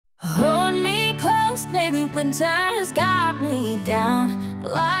Maybe winter has got me down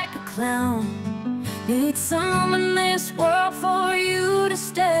like a clown. Need some room in this world for you to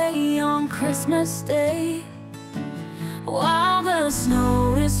stay on Christmas Day. While the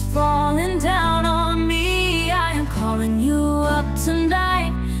snow is falling down on me, I am calling you up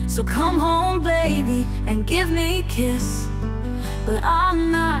tonight. So come home, baby, and give me a kiss. But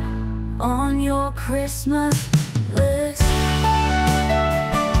I'm not on your Christmas list.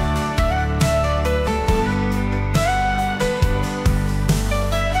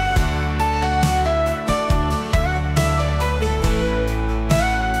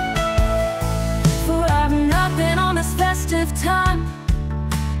 For I've nothing on this festive time,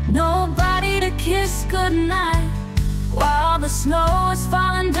 nobody to kiss goodnight. While the snow is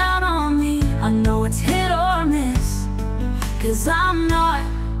falling down on me, I know it's hit or miss, 'cause I'm not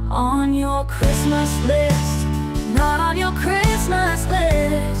on your Christmas list. Not on your Christmas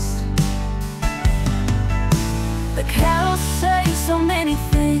list. The carols say so many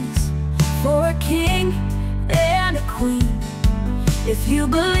things for a king and a queen. If you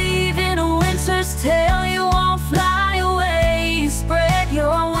believe in a winter's tale, you won't fly away. Spread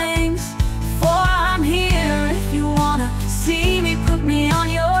your wings, for I'm here. If you wanna see me, put me on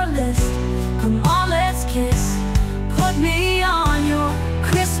your list. Come on, let's kiss. Put me on your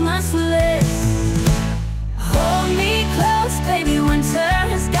Christmas list. Hold me close, baby, winter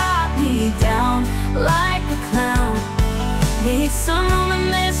has got me down like a clown. Need some room in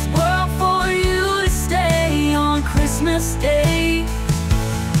this world for you to stay on Christmas Day.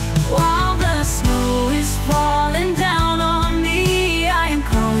 While the snow is falling down on me, I am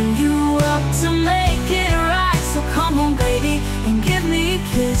calling you up to make it right. So come on, baby, and give me a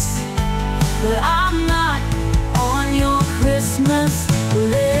kiss. But I'm not on your Christmas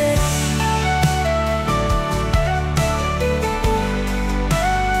list.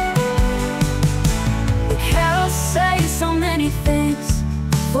 The carols say so many things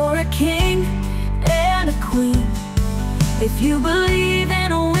for a king and a queen. If you believe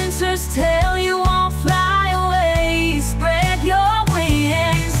in a winter's tale, you won't fly away. Spread your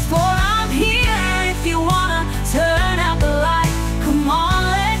wings, for I'm here. If you wanna turn out the light, come on,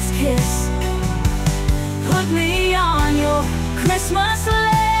 let's kiss. Put me on your Christmas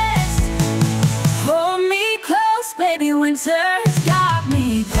list. Hold me close, baby, winter's got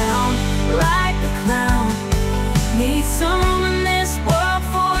me down like a clown. Need some room in this world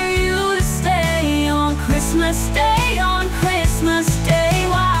for you to stay on Christmas Day. On Christmas Day,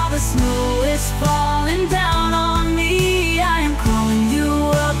 while the snow is falling down on me, I am calling you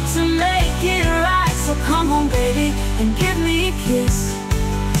up to make it right. So come home, baby, and give me a kiss.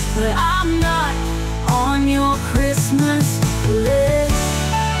 But I'm not on your Christmas list.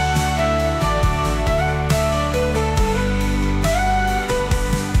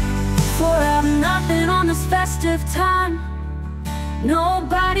 For I've nothing on this festive time,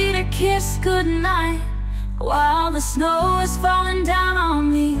 nobody to kiss goodnight. While the snow is falling down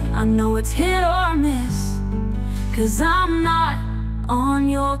on me, I know it's hit or miss, 'cause I'm not on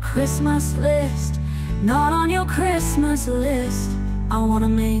your Christmas list. Not on your Christmas list. I wanna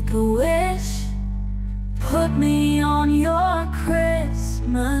make a wish. Put me on your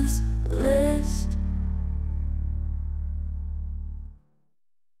Christmas